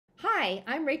Hi,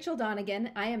 I'm Rachel Donegan.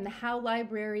 I am the Howe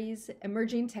Library's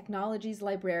Emerging Technologies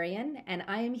Librarian, and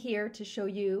I am here to show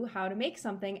you how to make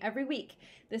something every week.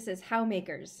 This is Howe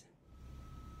Makers.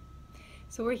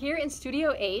 So we're here in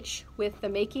Studio H with the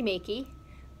Makey Makey.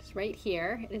 It's right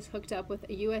here. It is hooked up with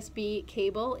a USB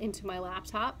cable into my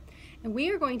laptop, and we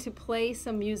are going to play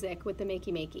some music with the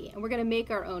Makey Makey, and we're going to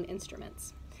make our own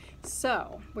instruments.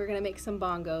 So we're going to make some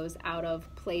bongos out of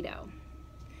Play-Doh.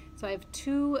 So I have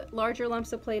two larger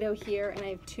lumps of Play-Doh here, and I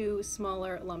have two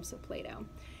smaller lumps of Play-Doh.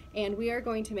 And we are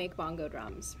going to make bongo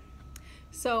drums.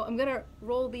 So I'm going to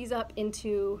roll these up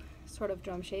into sort of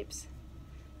drum shapes,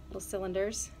 little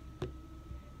cylinders.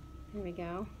 There we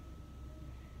go.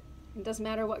 It doesn't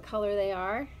matter what color they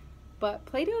are, but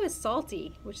Play-Doh is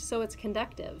salty, so it's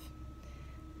conductive,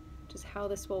 which is how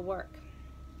this will work.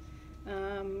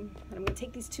 And I'm going to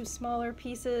take these two smaller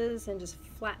pieces and just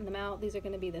flatten them out. These are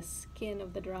going to be the skin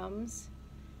of the drums.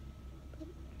 There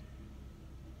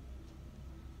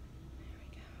we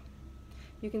go.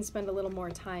 You can spend a little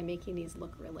more time making these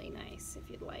look really nice if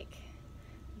you'd like.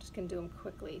 I'm just going to do them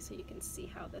quickly so you can see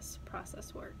how this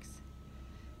process works.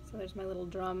 So there's my little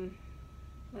drum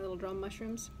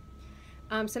mushrooms.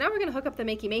 So now we're going to hook up the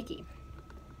Makey Makey.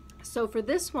 So for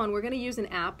this one, we're going to use an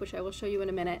app, which I will show you in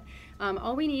a minute.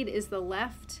 All we need is the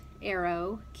left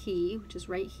arrow key, which is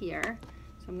right here.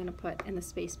 So I'm going to put in the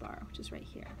space bar, which is right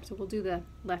here. So we'll do the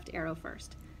left arrow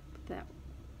first. We're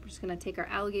just going to take our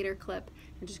alligator clip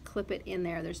and just clip it in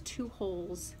there. There's two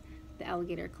holes the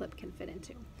alligator clip can fit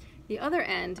into. The other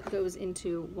end goes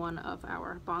into one of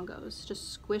our bongos.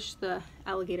 Just squish the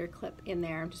alligator clip in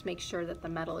there and just make sure that the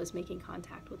metal is making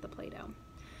contact with the Play-Doh.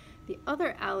 The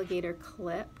other alligator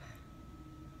clip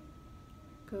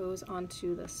goes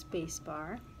onto the space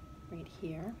bar right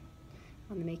here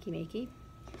on the Makey Makey,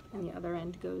 and the other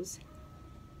end goes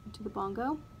into the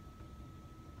bongo.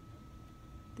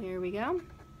 There we go.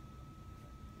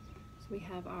 So we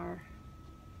have our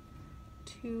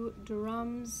two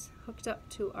drums hooked up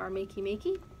to our Makey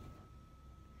Makey.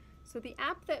 So the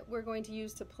app that we're going to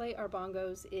use to play our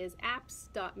bongos is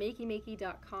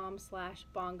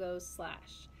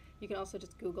apps.makeymmakey.com/bongos/. You can also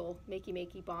just Google Makey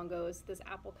Makey bongos. This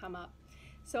app will come up.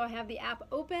 So I have the app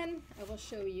open. I will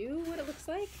show you what it looks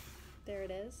like. There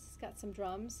it is. It's got some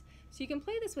drums. So you can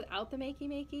play this without the Makey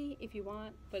Makey if you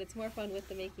want, but it's more fun with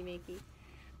the Makey Makey.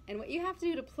 And what you have to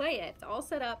do to play it, it's all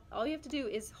set up. All you have to do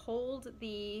is hold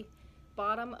the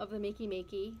bottom of the Makey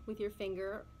Makey with your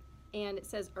finger, and it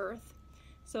says Earth.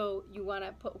 So you want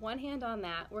to put one hand on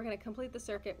that. We're going to complete the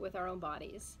circuit with our own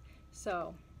bodies.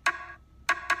 So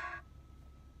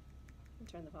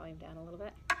turn the volume down a little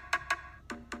bit.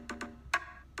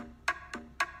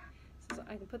 So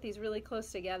I can put these really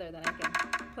close together, then I can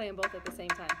play them both at the same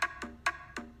time.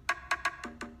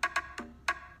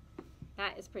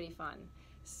 That is pretty fun.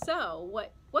 So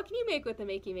what can you make with the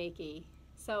Makey Makey?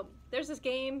 So there's this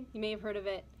game, you may have heard of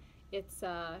it. It's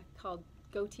called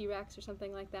Go T-Rex or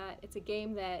something like that. It's a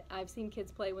game that I've seen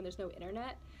kids play when there's no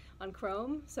internet on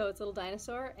Chrome. So it's a little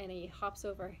dinosaur and he hops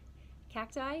over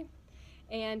cacti.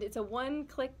 And it's a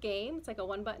one-click game. It's like a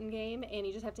one-button game, and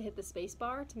you just have to hit the space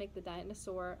bar to make the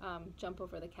dinosaur jump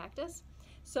over the cactus.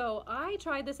 So I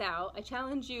tried this out. I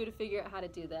challenge you to figure out how to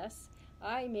do this.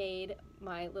 I made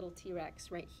my little T-Rex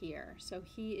right here. So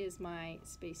he is my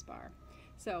space bar,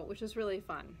 which was really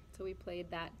fun. So we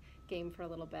played that game for a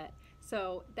little bit.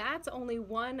 So that's only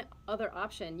one other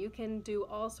option. You can do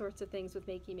all sorts of things with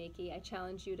Makey Makey. I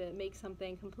challenge you to make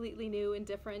something completely new and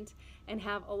different and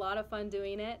have a lot of fun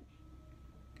doing it.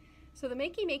 So the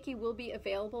Makey Makey will be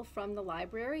available from the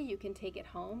library. You can take it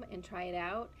home and try it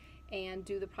out and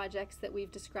do the projects that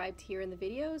we've described here in the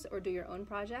videos, or do your own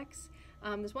projects.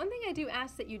 There's one thing I do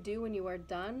ask that you do when you are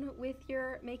done with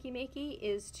your Makey Makey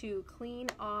is to clean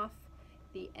off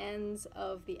the ends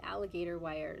of the alligator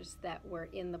wires that were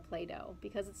in the Play-Doh.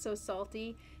 Because it's so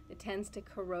salty, it tends to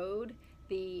corrode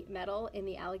the metal in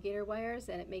the alligator wires,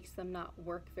 and it makes them not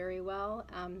work very well.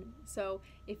 So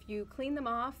if you clean them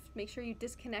off, make sure you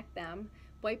disconnect them,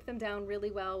 wipe them down really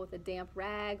well with a damp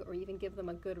rag, or even give them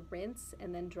a good rinse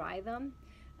and then dry them.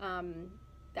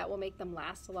 That will make them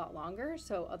last a lot longer,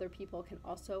 so other people can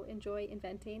also enjoy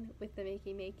inventing with the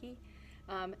Makey Makey.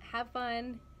 Have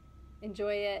fun,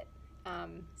 enjoy it,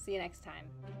 see you next time.